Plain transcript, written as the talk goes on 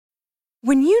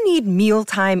When you need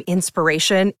mealtime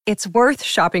inspiration, it's worth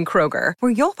shopping Kroger,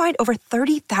 where you'll find over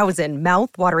 30,000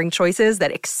 mouth-watering choices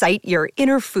that excite your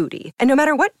inner foodie. And no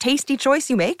matter what tasty choice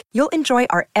you make, you'll enjoy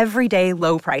our everyday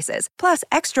low prices, plus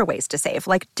extra ways to save,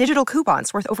 like digital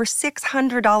coupons worth over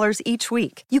 $600 each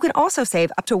week. You can also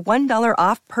save up to $1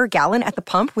 off per gallon at the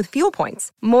pump with fuel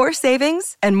points. More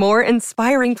savings and more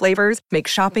inspiring flavors make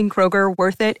shopping Kroger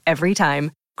worth it every time.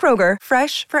 Kroger,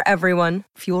 fresh for everyone.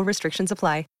 Fuel restrictions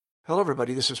apply. Hello,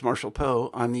 everybody. This is Marshall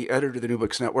Poe. I'm the editor of the New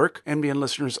Books Network. NBN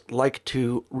listeners like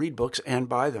to read books and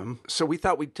buy them. So we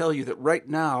thought we'd tell you that right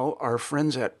now, our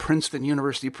friends at Princeton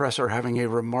University Press are having a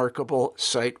remarkable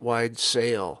site-wide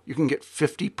sale. You can get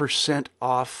 50%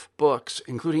 off books,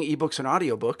 including ebooks and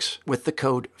audiobooks, with the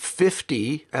code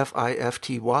 50,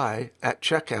 F-I-F-T-Y, at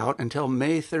checkout until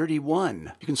May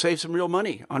 31. You can save some real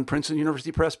money on Princeton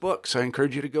University Press books. I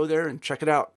encourage you to go there and check it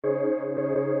out.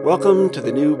 Welcome to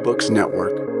the New Books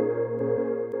Network.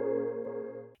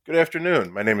 Good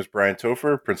afternoon. My name is Brian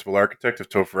Topher, Principal Architect of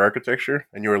Topher Architecture,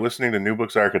 and you are listening to New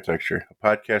Books Architecture, a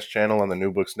podcast channel on the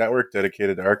New Books Network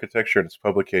dedicated to architecture and its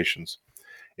publications.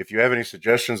 If you have any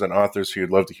suggestions on authors who you'd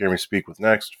love to hear me speak with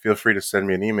next, feel free to send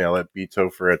me an email at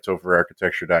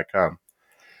btopher@topherarchitecture.com.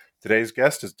 Today's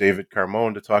guest is David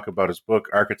Carmone to talk about his book,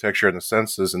 Architecture and the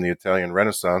Senses in the Italian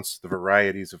Renaissance, The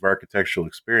Varieties of Architectural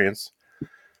Experience.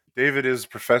 David is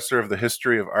professor of the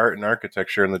history of art and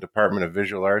architecture in the Department of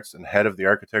Visual Arts and head of the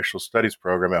Architectural Studies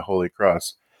program at Holy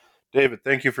Cross. David,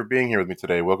 thank you for being here with me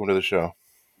today. Welcome to the show.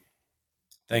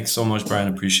 Thanks so much, Brian.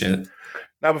 Appreciate it.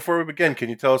 Now, before we begin, can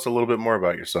you tell us a little bit more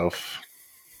about yourself?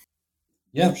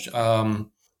 Yeah,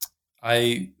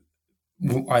 I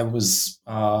was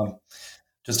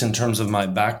just in terms of my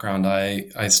background.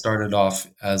 I started off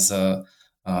as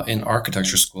in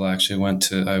architecture school. I actually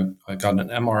I got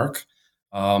an MArch.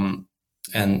 And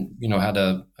had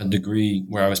a degree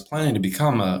where I was planning to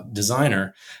become a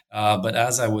designer. But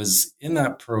as I was in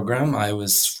that program, I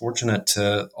was fortunate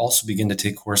to also begin to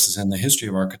take courses in the history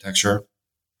of architecture.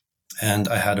 And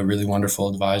I had a really wonderful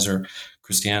advisor,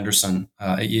 Christy Anderson,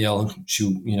 at Yale. She,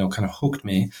 kind of hooked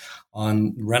me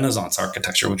on Renaissance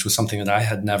architecture, which was something that I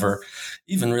had never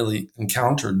even really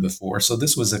encountered before. So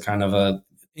this was a kind of a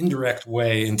indirect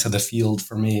way into the field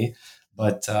for me.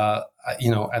 But,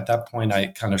 at that point, I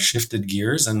kind of shifted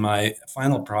gears, and my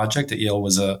final project at Yale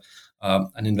was an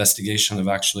investigation of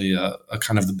actually a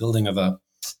kind of the building of a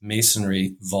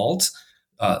masonry vault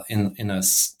in a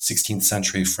 16th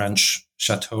century French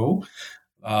chateau.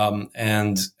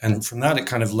 And from that, it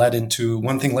kind of led into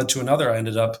one thing led to another. I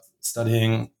ended up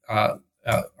studying,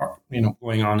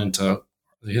 going on into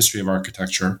the history of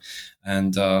architecture,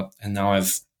 and now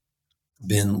I've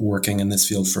been working in this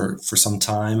field for some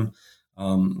time.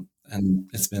 And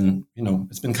it's been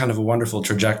kind of a wonderful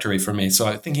trajectory for me.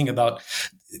 So thinking about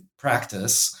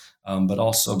practice, but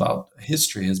also about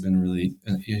history has been really,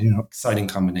 exciting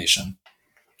combination.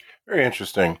 Very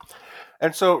interesting.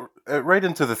 And so right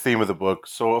into the theme of the book.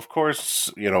 So of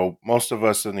course, most of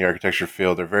us in the architecture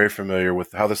field are very familiar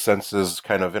with how the senses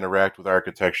kind of interact with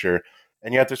architecture.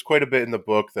 And yet there's quite a bit in the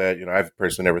book that, I've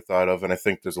personally never thought of. And I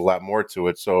think there's a lot more to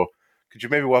it. So could you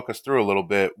maybe walk us through a little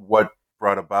bit what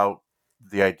brought about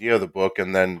the idea of the book,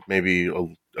 and then maybe a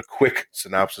quick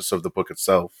synopsis of the book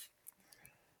itself?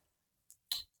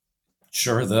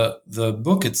 Sure. The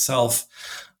book itself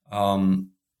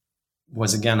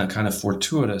was, again, a kind of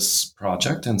fortuitous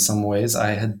project in some ways.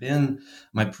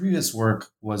 My previous work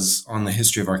was on the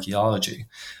history of archaeology.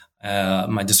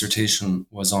 My dissertation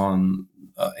was on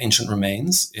ancient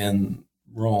remains in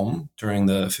Rome during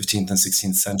the 15th and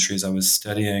 16th centuries. I was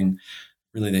studying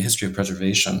really the history of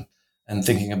preservation and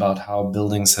thinking about how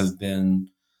buildings have been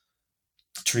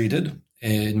treated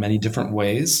in many different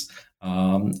ways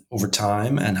over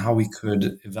time, and how we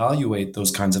could evaluate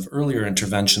those kinds of earlier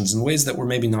interventions in ways that were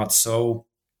maybe not so,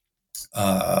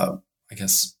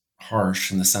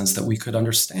 harsh, in the sense that we could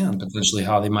understand potentially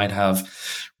how they might have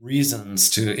reasons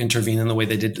to intervene in the way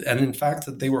they did. And in fact,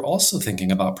 that they were also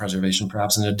thinking about preservation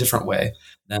perhaps in a different way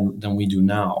than we do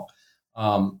now.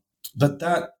 But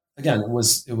that, again, it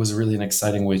was really an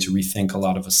exciting way to rethink a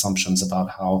lot of assumptions about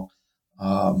how,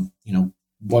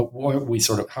 what we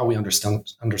how we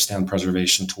understand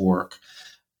preservation to work.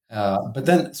 But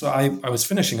then, so I was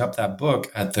finishing up that book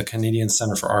at the Canadian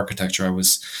Centre for Architecture. I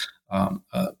was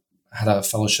had a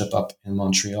fellowship up in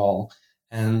Montreal,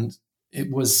 and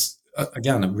it was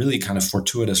again a really kind of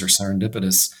fortuitous or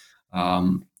serendipitous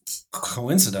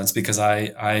coincidence, because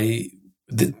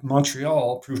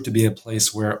Montreal proved to be a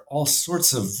place where all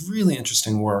sorts of really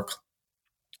interesting work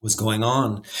was going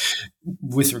on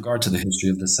with regard to the history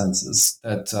of the senses.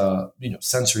 That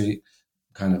sensory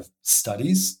kind of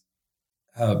studies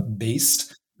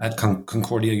based at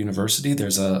Concordia University.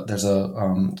 There's a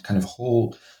kind of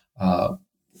whole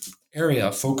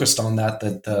area focused on that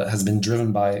has been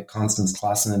driven by Constance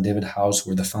Classen and David House, who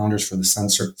were the founders for the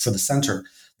center.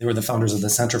 They were the founders of the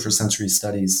Center for Sensory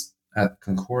Studies at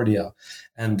Concordia,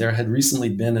 and there had recently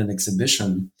been an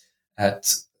exhibition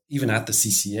even at the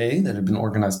CCA that had been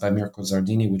organized by Mirko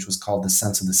Zardini, which was called The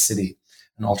Sense of the City,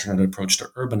 an alternate approach to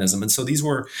urbanism. And so these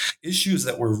were issues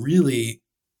that were really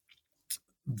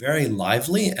very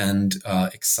lively and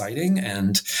exciting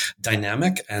and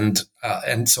dynamic, and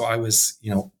so I was,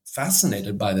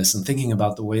 fascinated by this and thinking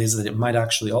about the ways that it might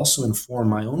actually also inform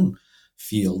my own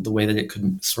field, the way that it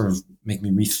could sort of make me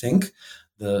rethink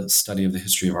the study of the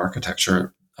history of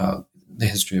architecture, the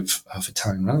history of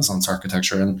Italian Renaissance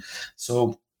architecture. And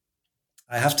so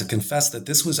I have to confess that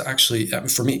this was actually,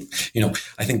 for me,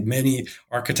 I think many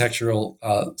architectural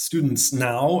students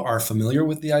now are familiar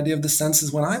with the idea of the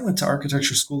senses. When I went to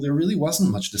architecture school, there really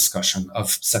wasn't much discussion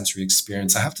of sensory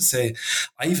experience. I have to say,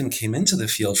 I even came into the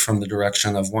field from the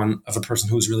direction of a person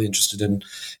who was really interested in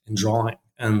drawing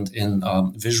and in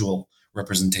visual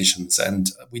representations. And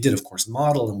we did, of course,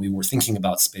 model, and we were thinking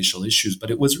about spatial issues,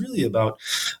 but it was really about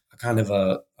a kind of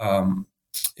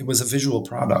it was a visual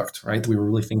product, right? We were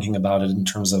really thinking about it in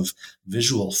terms of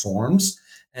visual forms.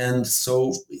 And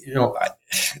so,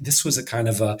 this was a kind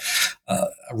of a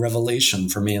revelation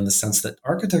for me in the sense that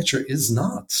architecture is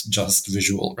not just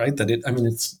visual, right? That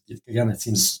it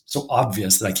seems so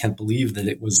obvious that I can't believe that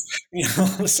it was,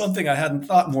 something I hadn't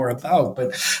thought more about. But,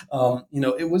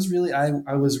 it was really,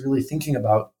 I was really thinking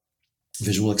about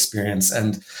visual experience.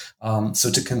 And so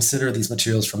to consider these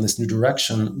materials from this new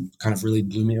direction kind of really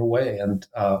blew me away.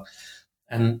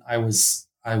 And I was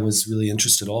really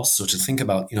interested also to think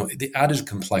about, the added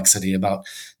complexity about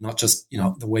not just,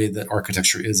 the way that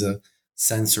architecture is a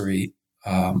sensory,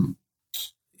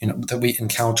 that we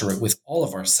encounter it with all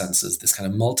of our senses, this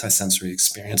kind of multisensory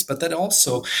experience, but that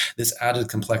also this added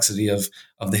complexity of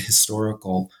the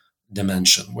historical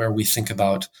dimension, where we think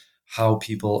about how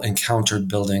people encountered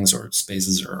buildings or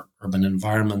spaces or urban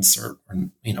environments or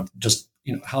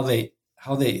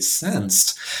how they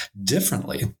sensed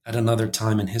differently at another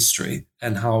time in history,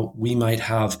 and how we might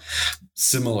have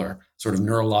similar sort of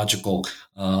neurological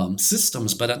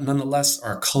systems, but nonetheless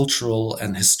our cultural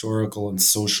and historical and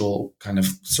social kind of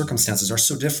circumstances are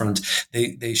so different.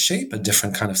 They shape a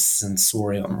different kind of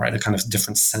sensorium, right? A kind of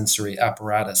different sensory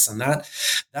apparatus. And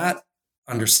that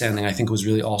understanding, I think, was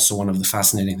really also one of the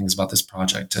fascinating things about this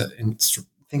project, in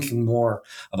thinking more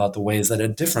about the ways that a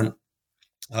different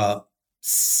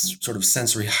sort of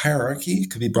sensory hierarchy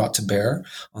could be brought to bear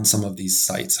on some of these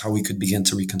sites, how we could begin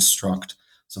to reconstruct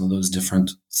some of those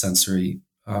different sensory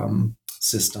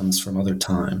systems from other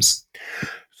times.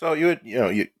 So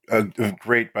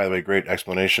great, by the way, great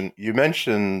explanation. You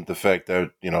mentioned the fact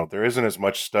that, there isn't as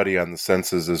much study on the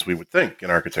senses as we would think in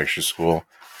architecture school.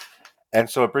 And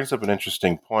so it brings up an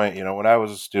interesting point. When I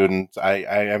was a student,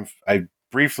 I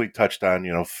briefly touched on,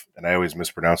 and I always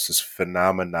mispronounce this,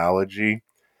 phenomenology.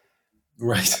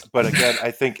 Right. But again,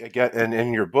 I think, and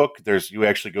in your book, you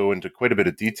actually go into quite a bit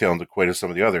of detail into quite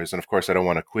some of the others. And of course, I don't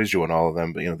want to quiz you on all of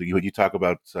them, but, you talk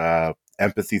about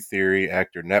empathy theory,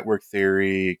 actor network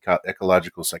theory,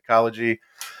 ecological psychology.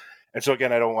 And so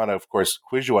again, I don't want to, of course,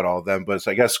 quiz you on all of them, but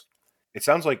I guess it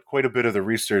sounds like quite a bit of the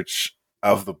research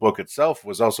of the book itself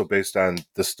was also based on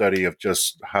the study of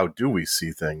just how do we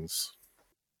see things.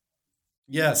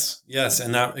 Yes.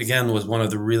 And that, again, was one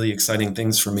of the really exciting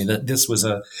things for me, that this was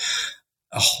a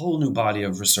whole new body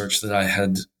of research that I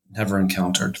had never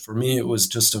encountered. For me, it was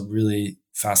just a really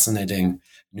fascinating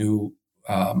new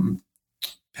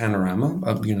panorama,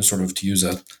 sort of, to use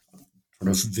a sort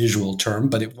of visual term,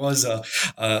 but it was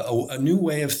a new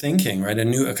way of thinking, right?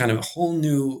 A kind of whole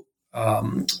new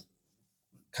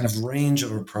kind of range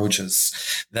of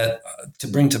approaches that to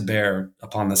bring to bear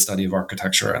upon the study of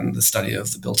architecture and the study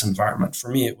of the built environment. For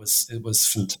me, it was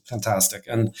fantastic.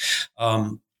 And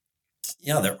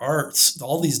there are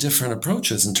all these different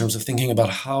approaches in terms of thinking about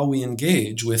how we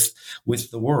engage with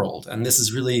the world. And this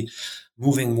is really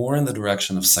moving more in the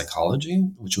direction of psychology,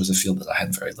 which was a field that I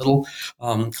had very little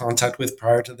contact with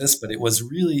prior to this, but it was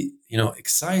really,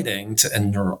 exciting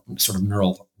and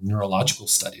neurological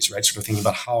studies, right? Sort of thinking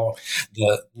about how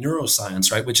the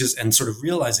neuroscience, right, and sort of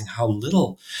realizing how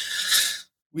little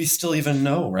we still even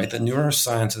know, right? The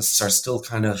neuroscientists are still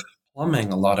kind of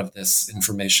plumbing a lot of this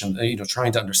information,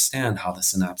 trying to understand how the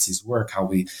synapses work, how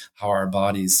our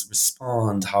bodies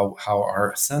respond, how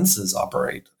our senses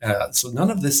operate. So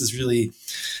none of this is really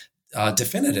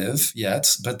definitive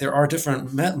yet, but there are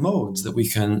different modes that we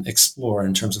can explore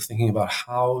in terms of thinking about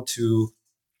how to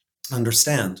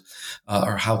understand,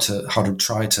 or how to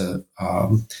try to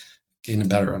gain a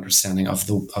better understanding of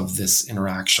this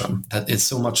interaction that is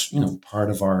so much part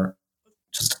of our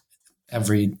just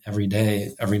every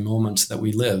day, every moment that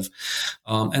we live.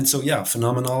 And so,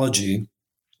 phenomenology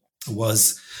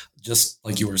was, just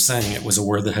like you were saying, it was a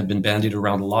word that had been bandied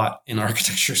around a lot in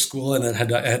architecture school, and it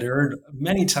had heard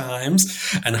many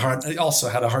times, and also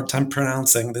had a hard time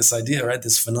pronouncing this idea, right?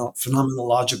 This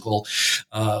phenomenological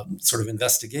sort of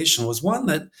investigation was one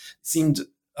that seemed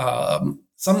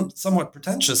somewhat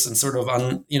pretentious and sort of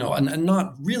and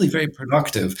not really very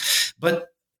productive. But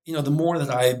the more that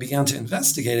I began to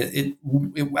investigate it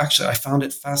actually, I found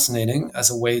it fascinating as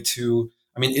a way to.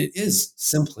 I mean, it is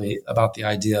simply about the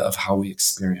idea of how we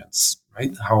experience,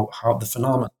 right? How the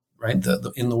phenomena, right,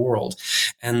 the in the world,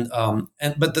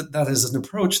 but that is an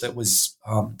approach that was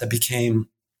that became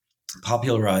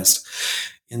popularized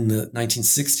in the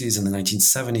 1960s and the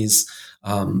 1970s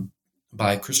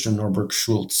by Christian Norberg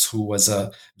Schultz, who was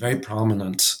a very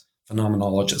prominent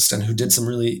phenomenologist and who did some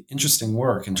really interesting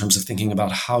work in terms of thinking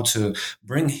about how to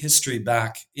bring history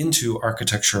back into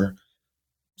architecture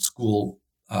school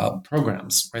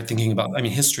programs, right? Thinking about,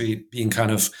 history being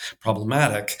kind of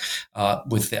problematic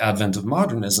with the advent of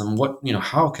modernism.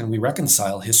 How can we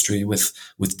reconcile history with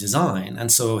design? And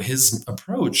so his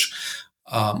approach,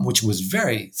 which was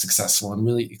very successful and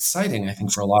really exciting, I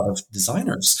think, for a lot of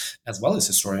designers as well as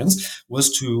historians, was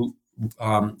to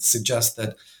suggest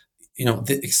that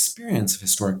the experience of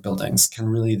historic buildings can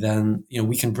really then,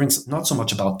 we can bring not so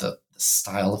much about the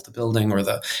style of the building or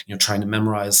the trying to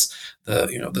memorize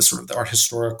the sort of the art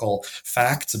historical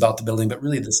facts about the building, but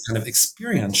really this kind of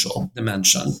experiential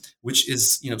dimension, which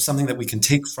is something that we can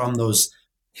take from those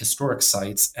historic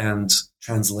sites and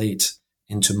translate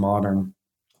into modern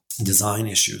design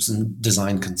issues and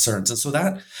design concerns. And so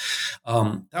that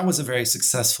was a very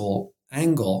successful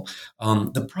angle.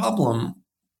 The problem,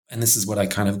 and this is what I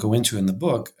kind of go into in the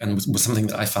book, and was something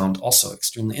that I found also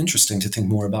extremely interesting to think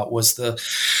more about, was the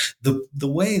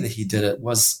way that he did it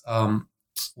was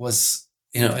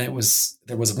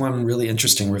there was one really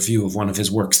interesting review of one of his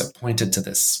works that pointed to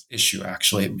this issue,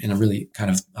 actually, in a really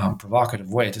kind of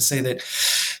provocative way, to say that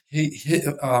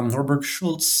Norberg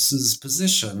Schultz's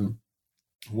position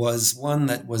was one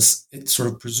that it sort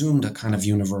of presumed a kind of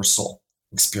universal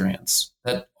experience,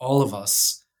 that all of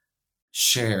us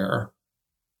share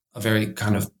a very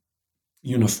kind of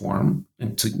uniform,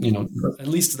 and at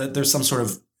least that there's some sort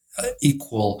of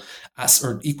equal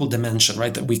dimension,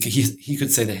 right? That he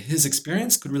could say that his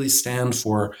experience could really stand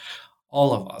for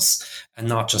all of us, and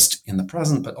not just in the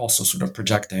present, but also sort of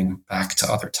projecting back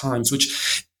to other times,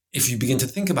 which, if you begin to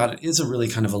think about it, is a really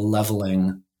kind of a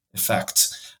leveling effect,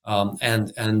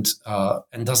 and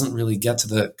doesn't really get to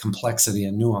the complexity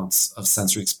and nuance of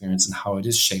sensory experience and how it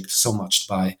is shaped so much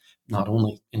by not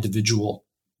only individual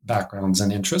backgrounds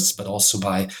and interests, but also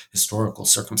by historical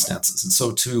circumstances. And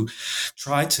so to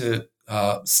try to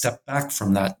step back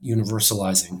from that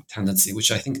universalizing tendency,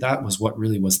 which I think that was what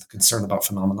really was the concern about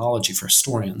phenomenology for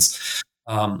historians,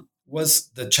 was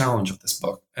the challenge of this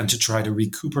book, and to try to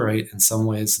recuperate in some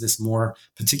ways this more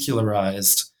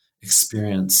particularized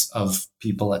experience of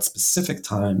people at specific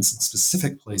times and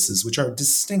specific places, which are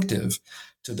distinctive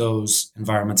to those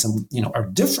environments and are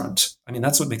different. I mean,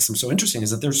 that's what makes them so interesting,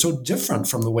 is that they're so different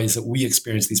from the ways that we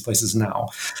experience these places now.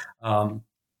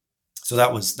 So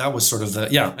that was sort of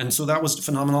and so that was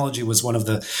phenomenology was one of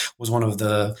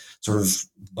the sort of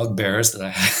bugbears that I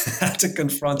had to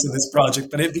confront in this project.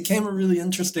 But it became a really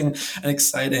interesting and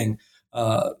exciting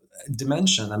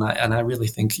dimension, and I really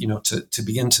think to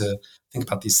begin to think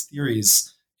about these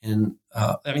theories. And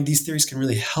these theories can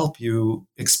really help you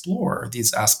explore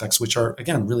these aspects, which are,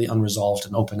 again, really unresolved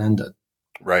and open-ended.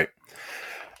 Right.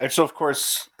 And so, of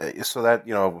course,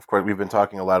 we've been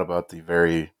talking a lot about the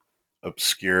very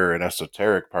obscure and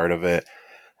esoteric part of it.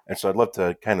 And so I'd love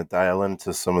to kind of dial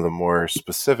into some of the more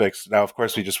specifics. Now, of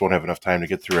course, we just won't have enough time to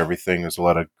get through everything. There's a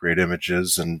lot of great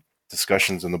images and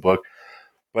discussions in the book.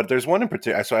 But there's one in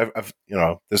particular. So I've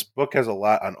this book has a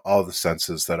lot on all the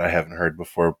senses that I haven't heard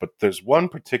before. But there's one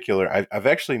particular I've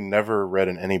actually never read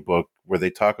in any book where they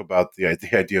talk about the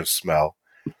idea of smell.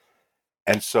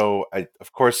 And so,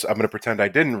 of course, I'm going to pretend I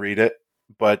didn't read it.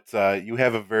 But you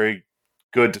have a very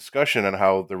good discussion on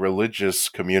how the religious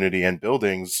community and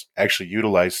buildings actually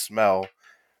utilize smell,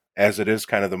 as it is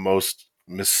kind of the most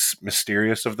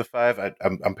mysterious of the five.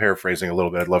 I'm paraphrasing a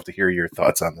little bit. I'd love to hear your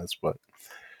thoughts on this, but.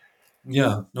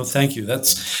 Yeah, no, thank you.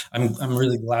 I'm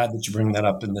really glad that you bring that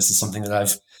up. And this is something that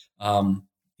I've,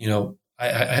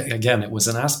 again, it was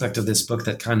an aspect of this book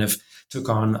that kind of took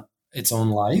on its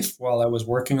own life while I was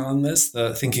working on this,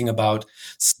 the thinking about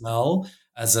smell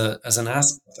as an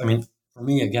aspect. I mean, for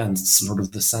me, again, sort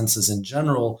of the senses in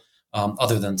general,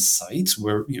 other than sight,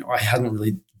 where I hadn't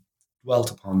really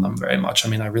dwelt upon them very much. I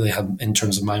mean, I really had, in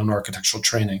terms of my own architectural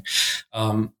training,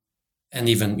 and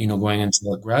even going into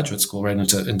the graduate school, right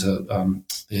into the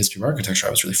history of architecture, I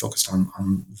was really focused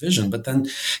on vision. But then,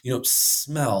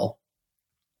 smell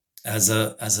as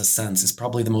a sense is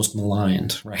probably the most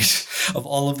maligned, right, of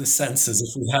all of the senses.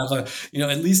 If we have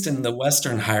at least in the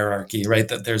Western hierarchy, right,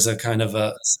 that there's a kind of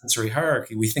a sensory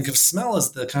hierarchy, we think of smell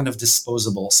as the kind of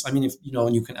disposables. I mean, if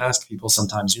and you can ask people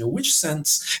sometimes, which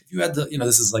sense, if you had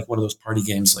this is like one of those party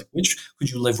games, like which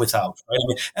could you live without, right? I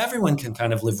mean, everyone can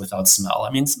kind of live without smell.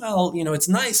 I mean, smell, it's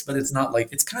nice, but it's not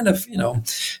like, it's kind of,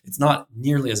 it's not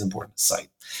nearly as important as sight,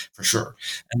 for sure.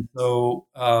 And so,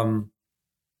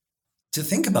 to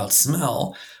think about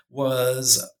smell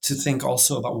was to think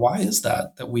also about why is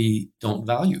that we don't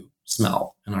value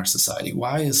smell in our society?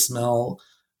 Why is smell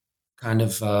kind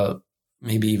of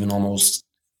maybe even almost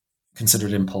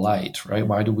considered impolite, right?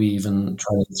 Why do we even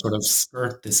try to sort of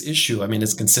skirt this issue? I mean,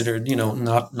 it's considered,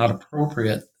 not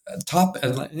appropriate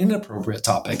an inappropriate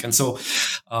topic. And so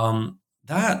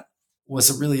that was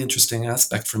a really interesting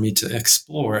aspect for me to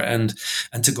explore and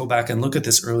to go back and look at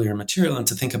this earlier material and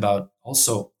to think about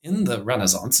also in the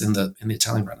Renaissance, in the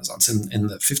Italian Renaissance, in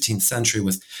the 15th century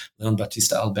with Leon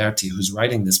Battista Alberti, who's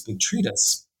writing this big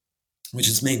treatise, which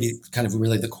is maybe kind of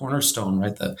really the cornerstone,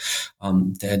 right? The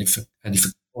De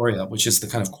Edificatoria, which is the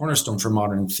kind of cornerstone for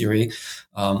modern theory,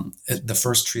 the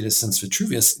first treatise since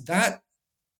Vitruvius. That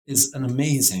is an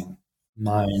amazing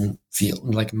mine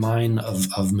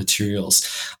of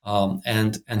materials,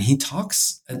 and he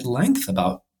talks at length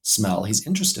about smell. He's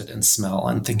interested in smell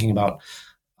and thinking about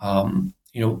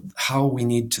how we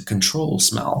need to control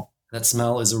smell. That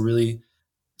smell is a really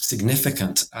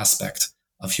significant aspect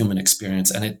of human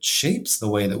experience, and it shapes the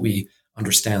way that we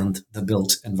understand the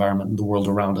built environment and the world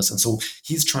around us. And so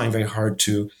he's trying very hard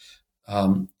to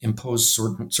impose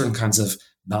certain kinds of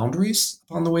boundaries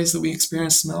upon the ways that we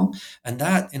experience smell. And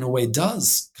that in a way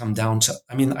does come down to,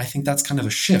 I think that's kind of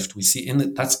a shift we see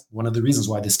that's one of the reasons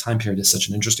why this time period is such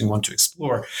an interesting one to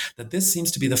explore, that this seems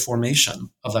to be the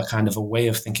formation of a kind of a way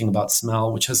of thinking about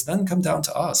smell, which has then come down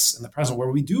to us in the present,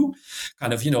 where we do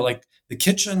kind of, like the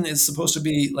kitchen is supposed to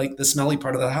be like the smelly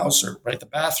part of the house, or right, the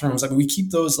bathrooms. I mean, we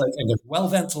keep those like, and they're well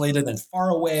ventilated and far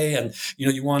away. And,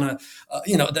 you want to,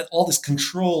 that all this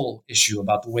control issue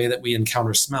about the way that we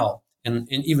encounter smell in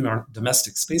even our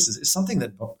domestic spaces is something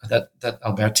that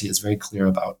Alberti is very clear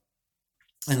about.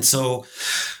 And so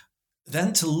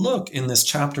then to look in this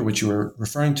chapter, which you were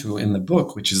referring to in the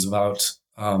book, which is about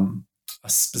a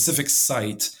specific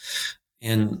site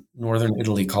in northern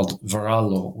Italy called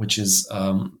Varallo, which is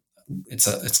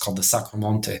it's called the Sacro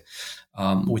Monte,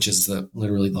 which is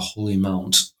literally the holy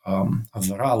mount of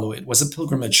Varallo. It was a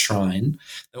pilgrimage shrine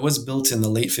that was built in the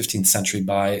late 15th century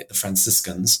by the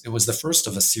Franciscans. It was the first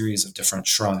of a series of different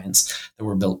shrines that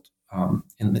were built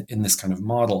in this kind of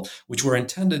model, which were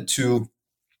intended to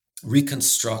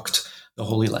reconstruct the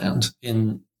Holy Land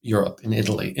in Europe, in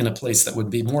Italy, in a place that would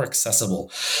be more accessible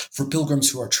for pilgrims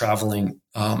who are traveling,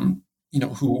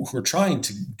 who are trying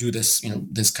to do this,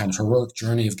 this kind of heroic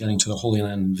journey of getting to the Holy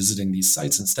Land and visiting these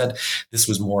sites. Instead, this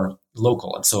was more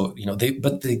local. And so,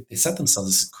 they set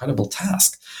themselves this incredible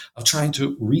task of trying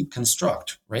to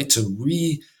reconstruct, right,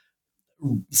 to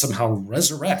somehow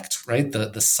resurrect, right,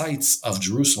 the sites of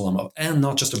Jerusalem, and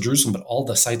not just of Jerusalem, but all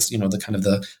the sites, the kind of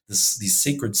these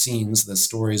sacred scenes, the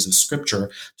stories of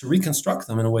Scripture, to reconstruct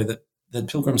them in a way that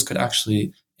pilgrims could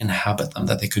actually inhabit them,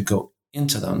 that they could go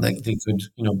into them, they could,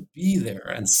 be there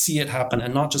and see it happen,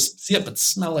 and not just see it, but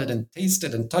smell it and taste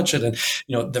it and touch it. And,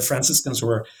 the Franciscans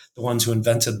were the ones who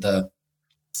invented the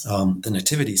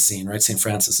nativity scene, right? St.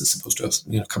 Francis is supposed to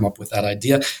have, come up with that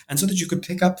idea. And so that you could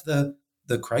pick up the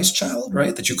Christ child,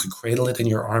 right? That you could cradle it in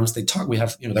your arms. We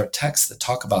have, there are texts that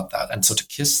talk about that. And so to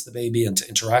kiss the baby and to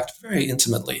interact very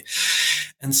intimately.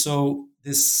 And so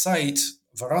this site,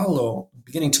 Varallo,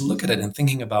 beginning to look at it and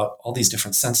thinking about all these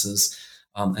different senses,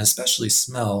 and especially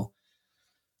smell,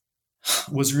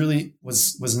 was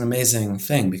an amazing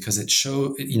thing, because it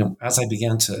showed, as I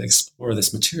began to explore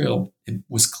this material, it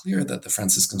was clear that the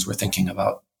Franciscans were thinking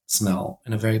about smell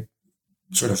in a very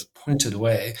sort of pointed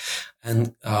way.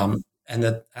 And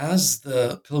that as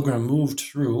the pilgrim moved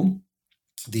through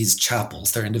these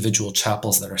chapels, they're individual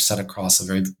chapels that are set across a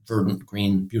very verdant,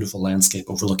 green, beautiful landscape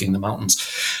overlooking the mountains,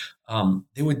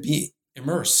 they would be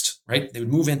immersed, right? They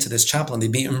would move into this chapel and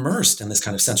they'd be immersed in this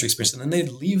kind of sensory experience. And then they'd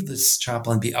leave this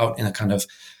chapel and be out in a kind of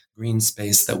green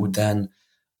space that would then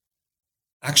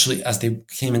actually, as they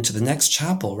came into the next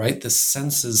chapel, right, the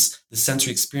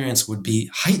sensory experience would be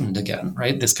heightened again,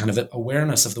 right? This kind of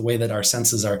awareness of the way that our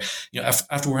senses are,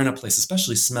 after we're in a place,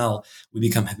 especially smell, we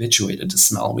become habituated to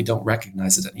smell. We don't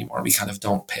recognize it anymore. We kind of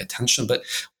don't pay attention, but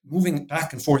moving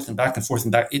back and forth and back and forth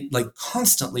and back, it like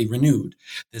constantly renewed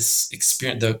this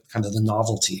experience, the kind of the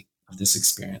novelty of this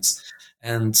experience.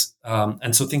 And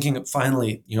so thinking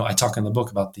finally, I talk in the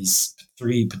book about these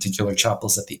 3 particular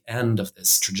chapels at the end of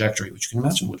this trajectory, which you can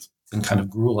imagine would have been kind of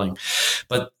grueling.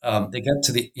 But they get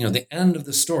to the end of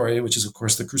the story, which is, of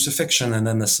course, the crucifixion and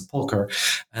then the sepulcher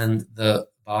and the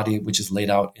body, which is laid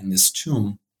out in this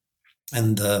tomb.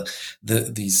 And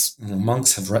these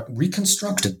monks have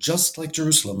reconstructed, just like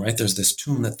Jerusalem, right? There's this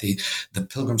tomb that the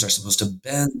pilgrims are supposed to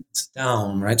bend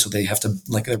down, right? So they have to,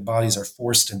 like, their bodies are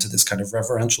forced into this kind of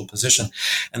reverential position,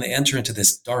 and they enter into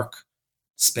this dark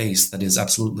space that is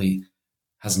absolutely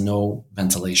has no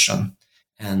ventilation.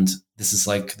 And this is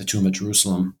like the tomb at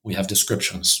Jerusalem. We have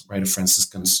descriptions, right, of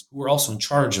Franciscans who were also in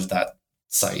charge of that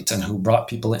site and who brought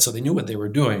people in. So they knew what they were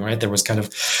doing, right? There was kind of,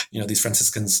 these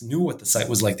Franciscans knew what the site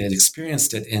was like. They had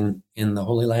experienced it in the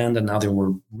Holy Land, and now they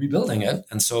were rebuilding it.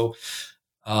 And so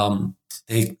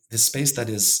this space that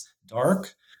is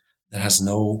dark, that has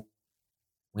no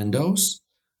windows,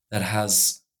 that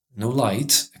has no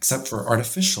light except for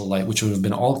artificial light, which would have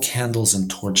been all candles and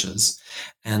torches.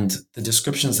 And the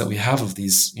descriptions that we have of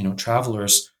these,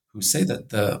 travelers who say that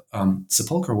the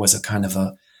sepulcher was a kind of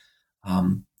a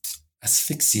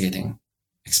asphyxiating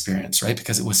experience, right?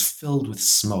 Because it was filled with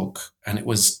smoke and it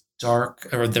was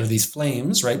dark, or there are these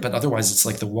flames, right? But otherwise it's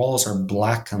like the walls are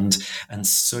blackened and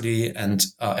sooty, and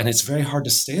it's very hard to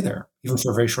stay there, even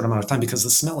for a very short amount of time, because the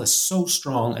smell is so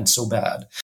strong and so bad.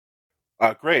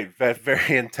 Great.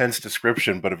 Very intense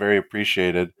description, but very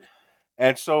appreciated.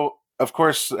 And so, of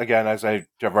course, again, as I've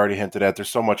already hinted at, there's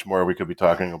so much more we could be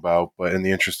talking about, but in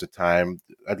the interest of time,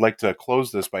 I'd like to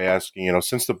close this by asking,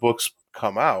 since the book's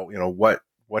come out,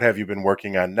 what have you been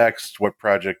working on next? What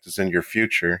project is in your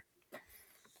future?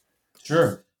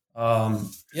 Sure. I'm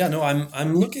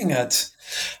looking at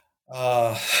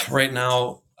right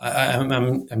now.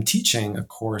 I'm teaching a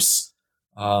course.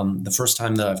 The first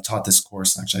time that I've taught this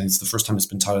course, actually, it's the first time it's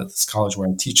been taught at this college where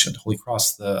I teach at Holy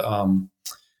Cross, the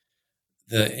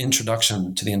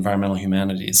introduction to the environmental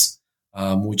humanities,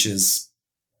 which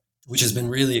has been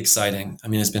really exciting. I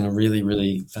mean, it's been really,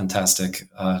 really fantastic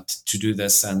to do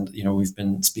this. And, we've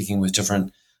been speaking with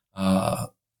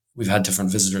we've had different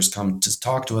visitors come to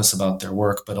talk to us about their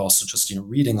work, but also just,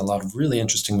 reading a lot of really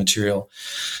interesting material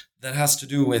that has to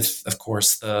do with, of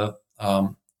course, the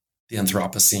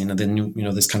Anthropocene and the new,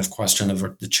 this kind of question of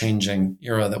the changing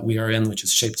era that we are in, which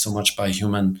is shaped so much by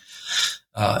human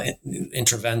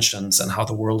interventions, and how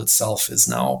the world itself is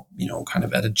now, kind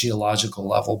of at a geological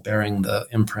level bearing the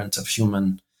imprint of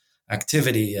human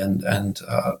activity, and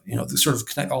the sort of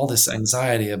connect all this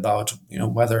anxiety about,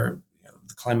 whether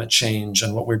the climate change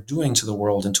and what we're doing to the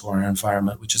world and to our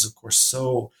environment, which is, of course,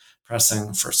 so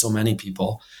pressing for so many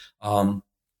people. And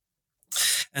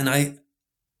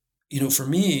for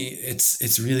me,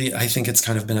 it's really, I think it's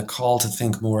kind of been a call to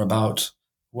think more about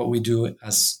what we do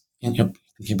as, thinking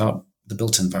about the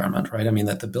built environment, right? I mean,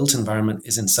 that the built environment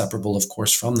is inseparable, of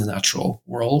course, from the natural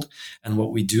world, and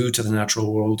what we do to the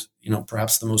natural world,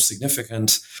 perhaps the most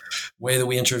significant way that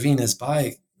we intervene is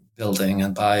by building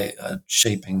and by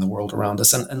shaping the world around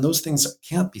us. And those things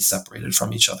can't be separated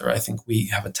from each other. I think we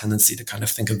have a tendency to kind of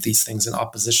think of these things in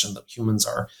opposition, that humans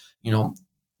are,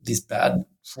 these bad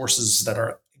forces that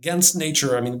are against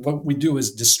nature. I mean, what we do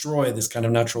is destroy this kind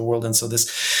of natural world. And so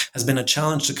this has been a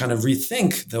challenge to kind of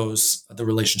rethink the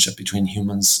relationship between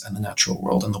humans and the natural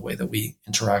world, and the way that we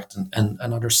interact and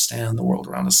understand the world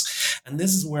around us. And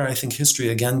this is where I think history,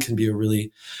 again, can be a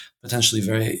really potentially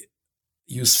very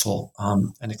useful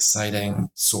and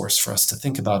exciting source for us to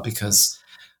think about, because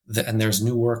and there's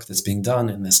new work that's being done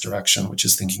in this direction, which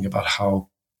is thinking about how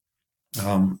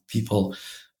people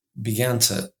began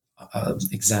to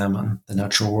examine the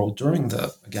natural world during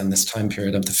this time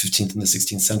period of the 15th and the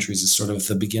 16th centuries is sort of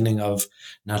the beginning of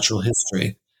natural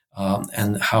history,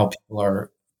 and how people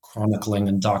are chronicling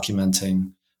and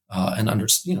documenting and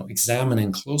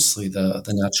examining closely the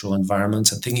natural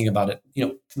environment, and thinking about it,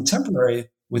 contemporary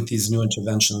with these new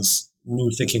interventions, new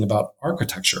thinking about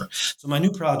architecture. So my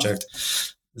new project,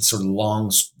 it's sort of a long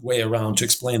way around to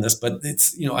explain this, but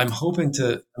it's, I'm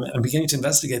beginning to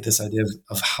investigate this idea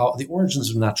of how the origins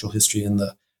of natural history in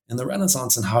the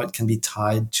Renaissance, and how it can be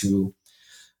tied to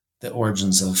the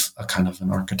origins of a kind of an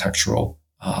architectural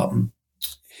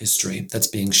history that's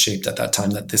being shaped at that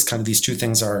time, that these two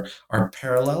things are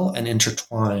parallel and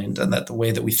intertwined, and that the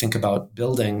way that we think about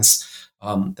buildings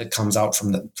that comes out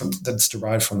that's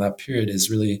derived from that period is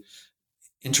really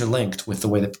interlinked with the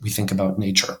way that we think about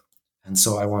nature. And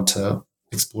so I want to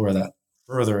explore that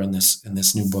further in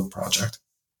this new book project.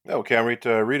 Oh, can't wait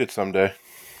to read it someday.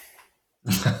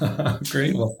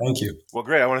 Great. Well, thank you. Well,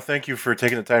 great. I want to thank you for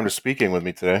taking the time to speaking with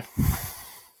me today.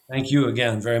 Thank you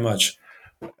again very much.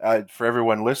 For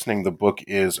everyone listening, the book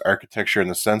is Architecture and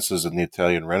the Senses in the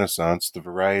Italian Renaissance, the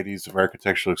Varieties of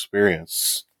Architectural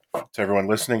Experience. To everyone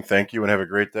listening, thank you and have a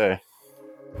great day.